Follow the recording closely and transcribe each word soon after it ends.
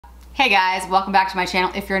Hey guys, welcome back to my channel.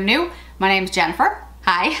 If you're new, my name's Jennifer.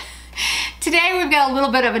 Hi. Today we've got a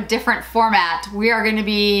little bit of a different format. We are going to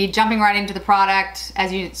be jumping right into the product.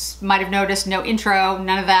 As you might have noticed, no intro,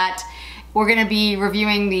 none of that. We're going to be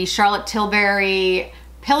reviewing the Charlotte Tilbury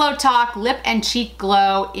Pillow Talk Lip and Cheek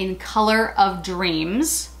Glow in Color of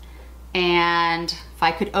Dreams. And if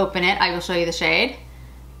I could open it, I will show you the shade.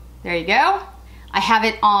 There you go. I have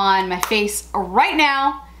it on my face right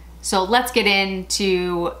now. So let's get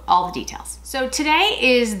into all the details. So today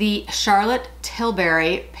is the Charlotte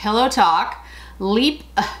Tilbury Pillow Talk Lip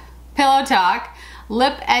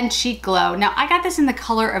and Cheek Glow. Now I got this in the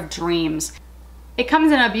color of Dreams. It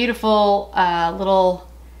comes in a beautiful little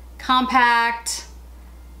compact.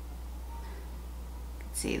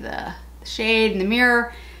 See the shade in the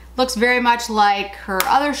mirror. Looks very much like her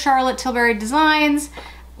other Charlotte Tilbury designs.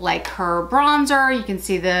 Like her bronzer, you can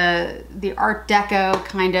see the Art Deco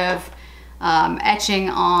kind of etching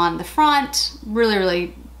on the front. Really,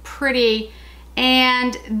 really pretty.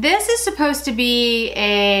 And this is supposed to be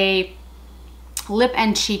a lip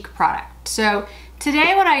and cheek product. So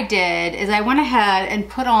today what I did is I went ahead and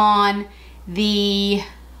put on the,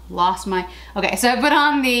 so I put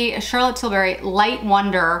on the Charlotte Tilbury Light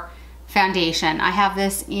Wonder foundation. I have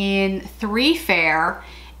this in 3 Fair.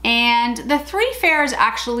 And the 3 Fair is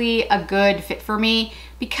actually a good fit for me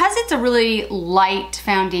because it's a really light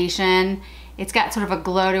foundation. It's got sort of a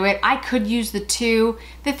glow to it. I could use the 2.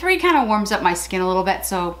 The 3 kind of warms up my skin a little bit,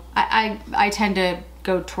 so I tend to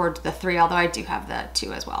go towards the 3, although I do have the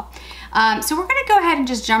 2 as well. So we're gonna go ahead and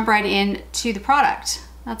just jump right into the product.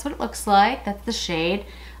 That's what it looks like. That's the shade.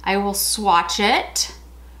 I will swatch it.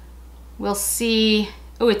 We'll see.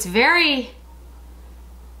 Oh, it's very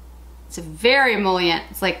emollient.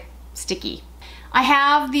 It's like sticky. I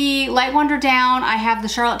have the Light Wonder down. I have the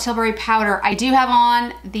Charlotte Tilbury powder. I do have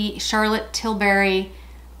on the Charlotte Tilbury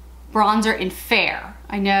bronzer in Fair.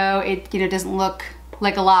 I know it doesn't look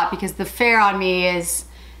like a lot because the Fair on me is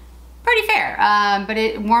pretty fair, but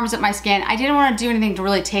it warms up my skin. I didn't want to do anything to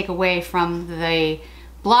really take away from the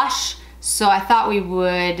blush, so I thought we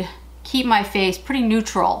would keep my face pretty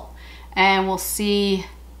neutral and we'll see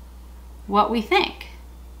what we think.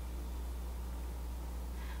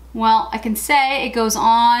 Well, I can say it goes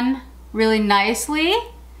on really nicely,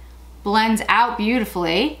 blends out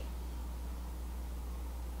beautifully.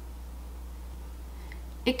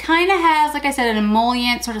 It kind of has, like I said, an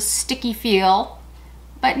emollient sort of sticky feel,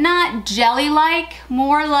 but not jelly-like,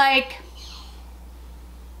 more like,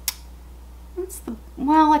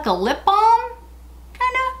 like a lip balm,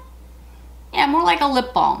 kind of? Yeah, more like a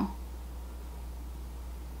lip balm.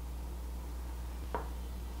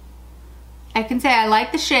 I can say I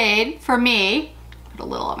like the shade for me. Put a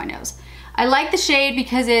little on my nose. I like the shade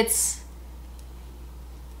because it's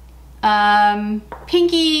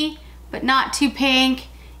pinky, but not too pink.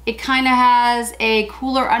 It kind of has a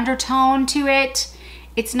cooler undertone to it.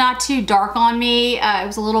 It's not too dark on me. I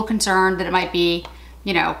was a little concerned that it might be,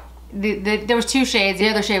 there was 2 shades. The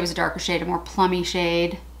other shade was a darker shade, a more plummy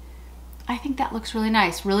shade. I think that looks really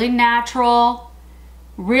nice. Really natural,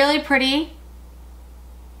 really pretty.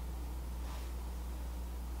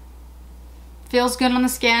 Feels good on the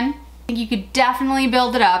skin. I think you could definitely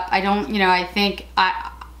build it up. I think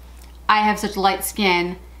I have such light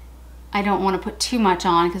skin. I don't want to put too much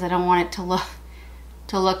on because I don't want it to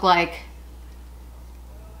look like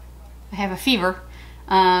I have a fever.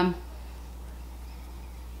 Yeah,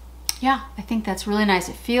 I think that's really nice.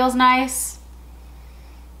 It feels nice.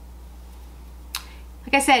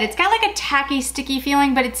 Like I said, it's got like a tacky, sticky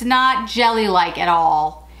feeling, but it's not jelly-like at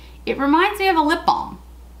all. It reminds me of a lip balm,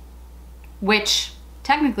 which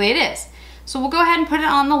technically it is. So we'll go ahead and put it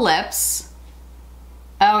on the lips.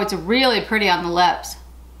 Oh, it's really pretty on the lips.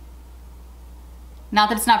 Not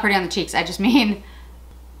that it's not pretty on the cheeks, I just mean,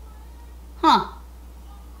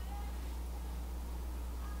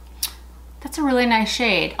 That's a really nice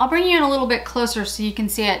shade. I'll bring you in a little bit closer so you can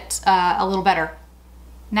see it a little better.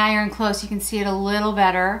 Now you're in close, you can see it a little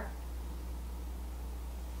better.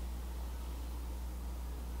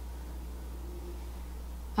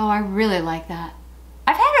 Oh, I really like that.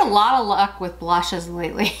 I've had a lot of luck with blushes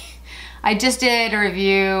lately. I just did a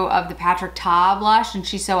review of the Patrick Ta blush in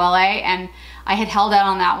She's So LA, and I had held out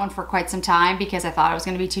on that one for quite some time because I thought it was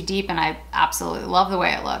going to be too deep, and I absolutely love the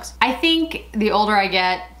way it looks. I think the older I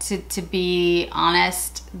get, to be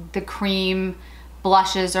honest, the cream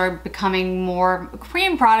blushes are becoming more,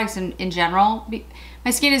 cream products in general.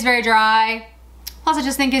 My skin is very dry. Plus I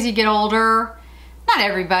just think as you get older, not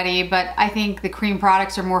everybody, but I think the cream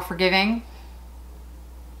products are more forgiving.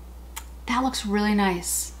 That looks really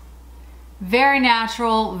nice. Very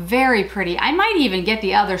natural, very pretty. I might even get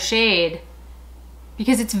the other shade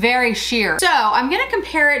because it's very sheer. So I'm gonna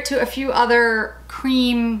compare it to a few other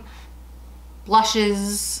cream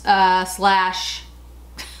blushes slash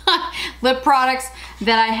lip products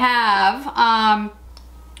that I have.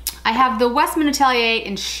 I have the Westman Atelier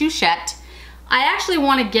in Chouchette. I actually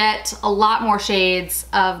want to get a lot more shades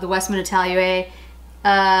of the Westman Atelier.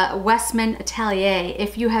 If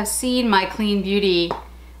you have seen my Clean Beauty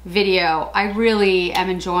video, I really am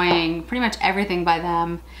enjoying pretty much everything by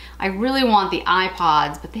them. I really want the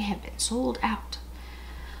iPods, but they have been sold out.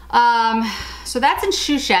 So that's in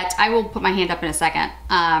Chouchette. I will put my hand up in a second.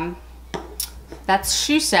 That's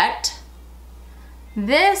Chouchette.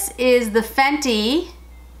 This is the Fenty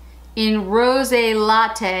in Rose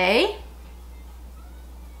Latte.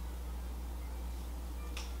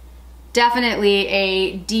 Definitely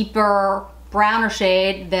a deeper, browner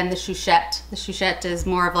shade than the Chouchette. The Chouchette is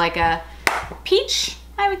more of like a peach,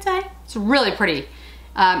 I would say. It's really pretty.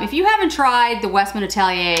 If you haven't tried the Westman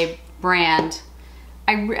Atelier brand,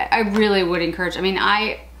 I really would encourage. I mean,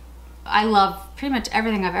 I love pretty much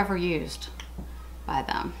everything I've ever used by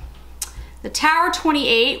them. The Tower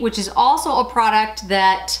 28, which is also a product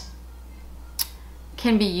that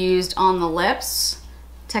can be used on the lips.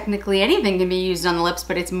 Technically anything can be used on the lips,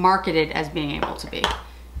 but it's marketed as being able to be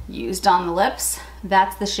used on the lips.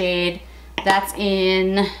 That's the shade. That's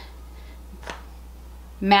in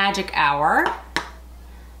Magic Hour.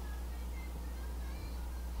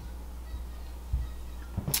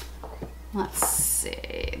 Let's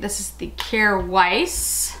see. This is the Care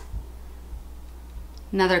Weiss.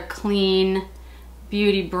 Another clean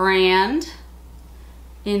beauty brand.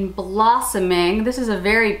 In Blossoming. This is a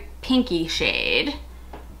very pinky shade.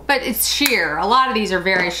 But it's sheer. A lot of these are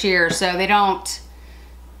very sheer, so they don't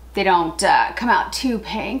come out too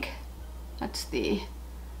pink. That's the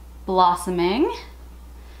Blossoming.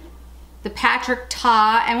 The Patrick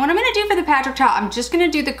Ta, and what I'm gonna do for the Patrick Ta, I'm just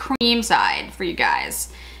gonna do the cream side for you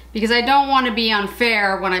guys because I don't want to be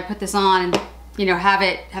unfair when I put this on and, you know,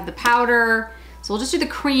 have the powder. So we'll just do the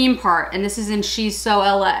cream part, and this is in She's So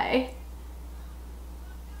LA.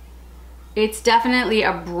 It's definitely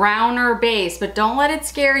a browner base, but don't let it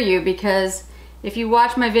scare you because if you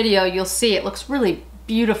watch my video, you'll see it looks really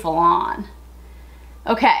beautiful on.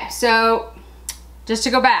 Okay, so just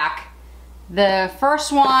to go back, the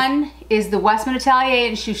first one is the Westman Atelier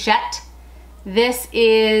in Chouchette. This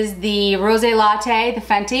is the Rose Latte, the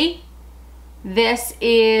Fenty. This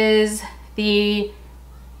is the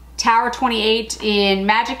Tower 28 in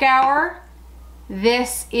Magic Hour.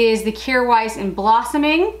 This is the Care Weiss in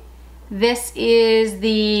Blossoming. This is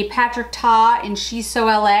the Patrick Ta in She's So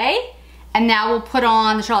LA. And now we'll put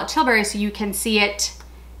on the Charlotte Tilbury so you can see it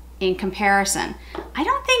in comparison. I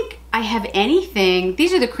don't think I have anything.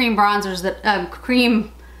 These are the cream bronzers that,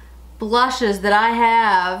 cream blushes that I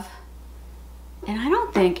have. And I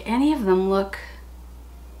don't think any of them look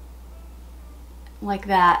like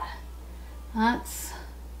that. That's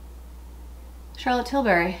Charlotte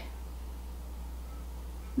Tilbury.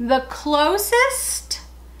 The closest,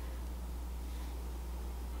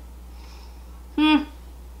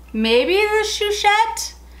 maybe the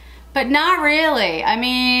Chouchette, but not really. I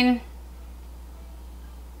mean,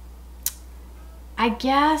 I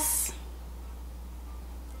guess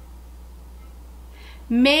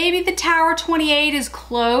maybe the Tower 28 is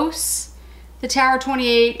close. The Tower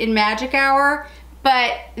 28 in Magic Hour,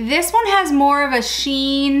 but this one has more of a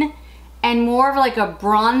sheen and more of like a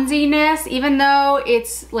bronziness. Even though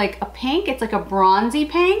it's like a pink, it's like a bronzy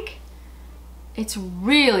pink. It's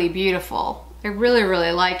really beautiful. I really,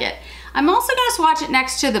 really like it. I'm also gonna swatch it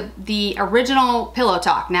next to the original Pillow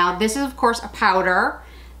Talk. Now, this is of course a powder.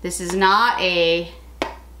 This is not a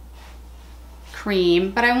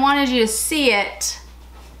cream, but I wanted you to see it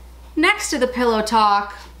next to the Pillow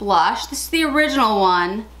Talk blush. This is the original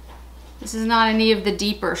one. This is not any of the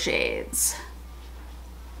deeper shades.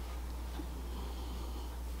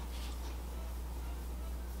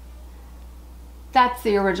 That's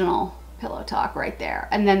the original Pillow Talk right there.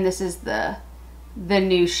 And then this is the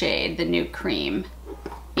new shade, the new cream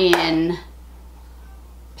in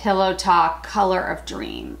Pillow Talk Color of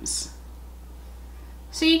Dreams.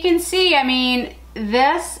 So you can see, I mean,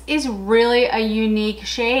 this is really a unique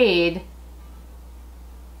shade.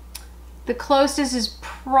 The closest is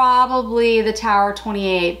probably the Tower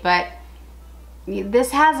 28, but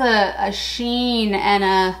this has a sheen and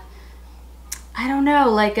a, I don't know,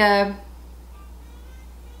 like a,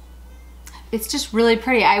 it's just really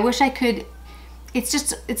pretty. I wish I could,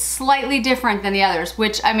 it's slightly different than the others,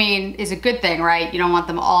 which I mean is a good thing, right? You don't want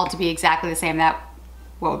them all to be exactly the same. That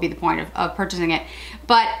what would be the point of purchasing it?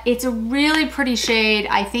 But it's a really pretty shade.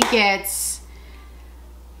 I think it's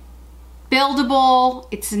buildable.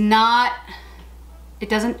 It's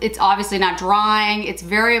obviously not drying. It's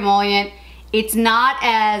very emollient. It's not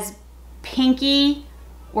as pinky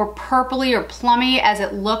or purpley or plummy as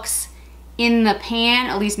it looks in the pan,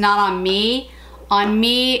 at least not on me. On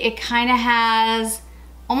me, it kind of has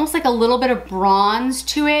almost like a little bit of bronze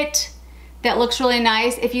to it that looks really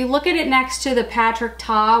nice. If you look at it next to the Patrick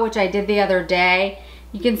Ta, which I did the other day,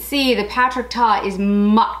 you can see the Patrick Ta is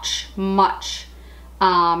much, much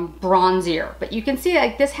bronzier. But you can see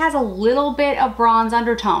like this has a little bit of bronze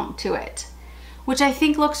undertone to it, which I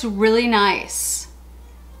think looks really nice.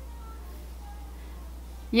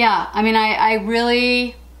 Yeah, I mean, I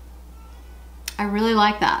really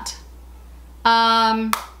like that.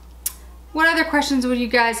 What other questions would you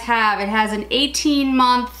guys have? It has an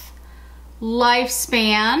 18-month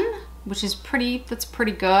lifespan, which is that's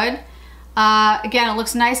pretty good. Again, it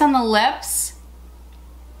looks nice on the lips.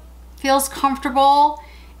 Feels comfortable.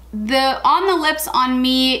 On the lips on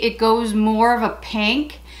me, it goes more of a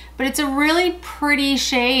pink, but it's a really pretty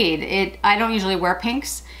shade. I don't usually wear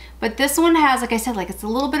pinks, but this one has, like I said, like it's a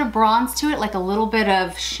little bit of bronze to it, like a little bit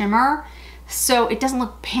of shimmer. So it doesn't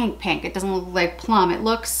look pink. It doesn't look like plum. It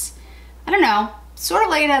looks, I don't know, sort of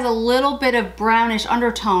like it has a little bit of brownish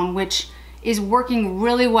undertone, which is working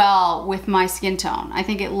really well with my skin tone. I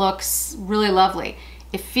think it looks really lovely.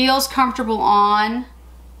 It feels comfortable on.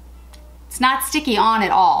 It's not sticky on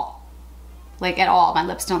at all. Like at all. My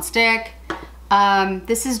lips don't stick.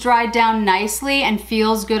 This is dried down nicely and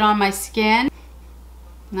feels good on my skin.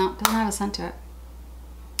 No, it doesn't have a scent to it.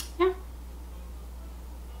 Yeah.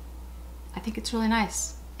 I think it's really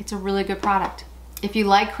nice. It's a really good product. If you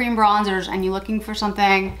like cream bronzers and you're looking for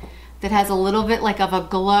something that has a little bit like of a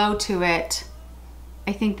glow to it,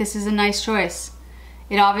 I think this is a nice choice.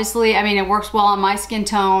 It obviously, I mean, it works well on my skin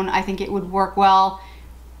tone. I think it would work well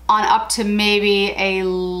on up to maybe a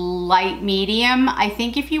light medium. I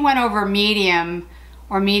think if you went over medium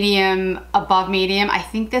or medium above medium, I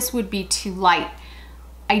think this would be too light.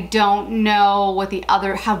 I don't know what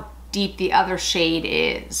how deep the other shade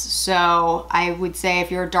is. So I would say if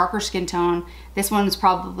you're a darker skin tone, this one's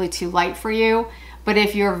probably too light for you. But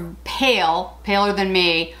if you're paler than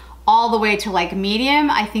me, all the way to like medium,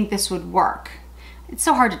 I think this would work. It's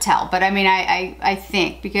so hard to tell, but I mean, I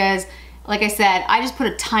think, because like I said, I just put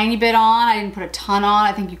a tiny bit on. I didn't put a ton on.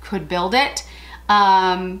 I think you could build it.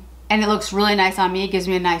 And it looks really nice on me. It gives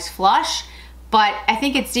me a nice flush, but I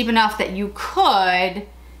think it's deep enough that you could,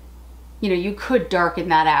 you know, you could darken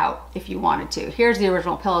that out if you wanted to. Here's the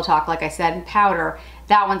original Pillow Talk, like I said, in powder.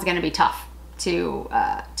 That one's gonna be tough to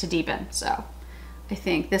deepen. So I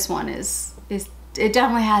think this one is it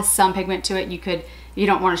definitely has some pigment to it. You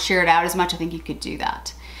don't want to sheer it out as much. I think you could do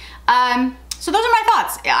that. So those are my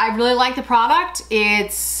thoughts. I really like the product.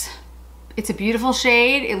 It's a beautiful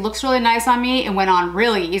shade. It looks really nice on me. It went on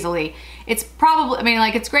really easily. It's probably, I mean,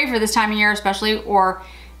 like it's great for this time of year especially, or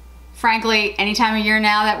frankly, any time of year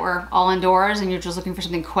now that we're all indoors and you're just looking for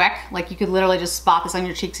something quick. Like you could literally just spot this on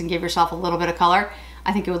your cheeks and give yourself a little bit of color.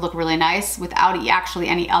 I think it would look really nice without actually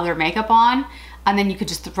any other makeup on. And then you could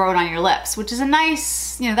just throw it on your lips, which is a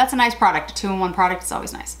nice, you know, that's a nice product. A two-in-one product is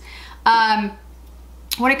always nice.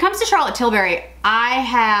 When it comes to Charlotte Tilbury, I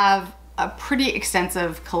have a pretty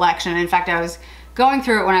extensive collection. In fact, I was going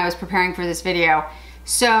through it when I was preparing for this video.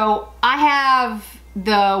 So I have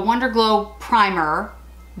the Wonderglow primer,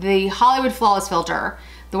 the Hollywood Flawless filter,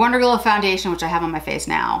 the Wonderglow foundation, which I have on my face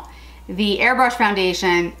now, the airbrush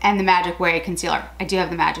foundation, and the Magic Way concealer. I do have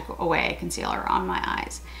the Magic Way concealer on my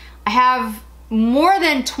eyes. I have more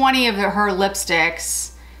than 20 of her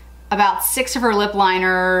lipsticks, about 6 of her lip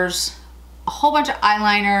liners, a whole bunch of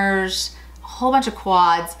eyeliners, a whole bunch of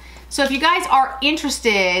quads. So if you guys are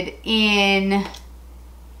interested in,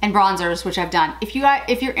 and bronzers, which I've done, if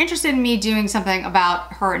you're interested in me doing something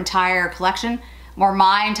about her entire collection, or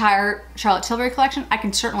my entire Charlotte Tilbury collection, I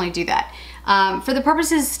can certainly do that. For the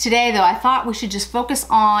purposes today though, I thought we should just focus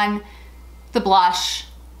on the blush.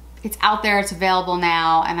 It's out there, it's available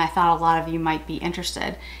now, and I thought a lot of you might be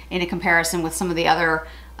interested in a comparison with some of the other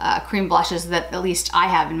cream blushes that at least I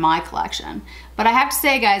have in my collection. But I have to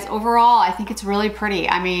say guys, overall, I think it's really pretty.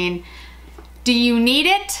 I mean, do you need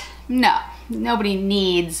it? No, nobody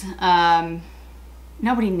needs another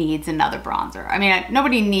bronzer. I mean,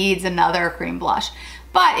 nobody needs another cream blush.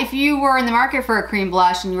 But if you were in the market for a cream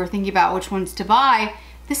blush and you were thinking about which ones to buy,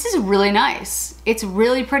 this is really nice. It's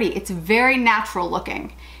really pretty. It's very natural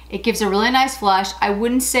looking. It gives a really nice flush. I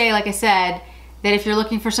wouldn't say, like I said, that if you're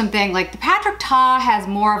looking for something like the Patrick Ta has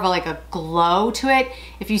more of like a glow to it.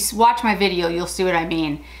 If you watch my video, you'll see what I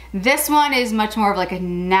mean. This one is much more of like a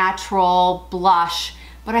natural blush,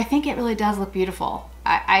 but I think it really does look beautiful.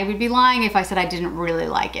 I would be lying if I said I didn't really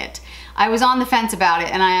like it. I was on the fence about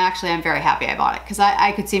it, and I actually am very happy I bought it because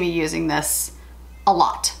I could see me using this a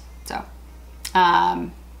lot. So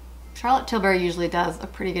Charlotte Tilbury usually does a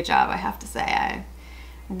pretty good job, I have to say. I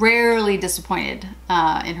rarely disappointed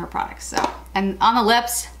in her products. So, and on the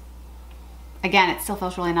lips, again, it still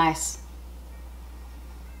feels really nice.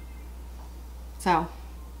 So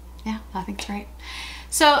yeah, I think it's great.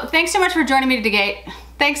 So thanks so much for joining me today.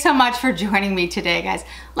 Thanks so much for joining me today, guys.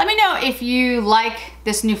 Let me know if you like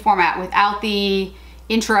this new format without the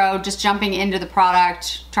intro, just jumping into the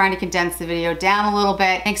product, trying to condense the video down a little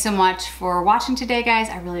bit. Thanks so much for watching today, guys.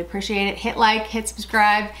 I really appreciate it. Hit like, hit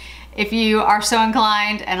subscribe if you are so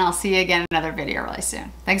inclined, and I'll see you again in another video really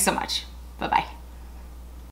soon. Thanks so much. Bye-bye.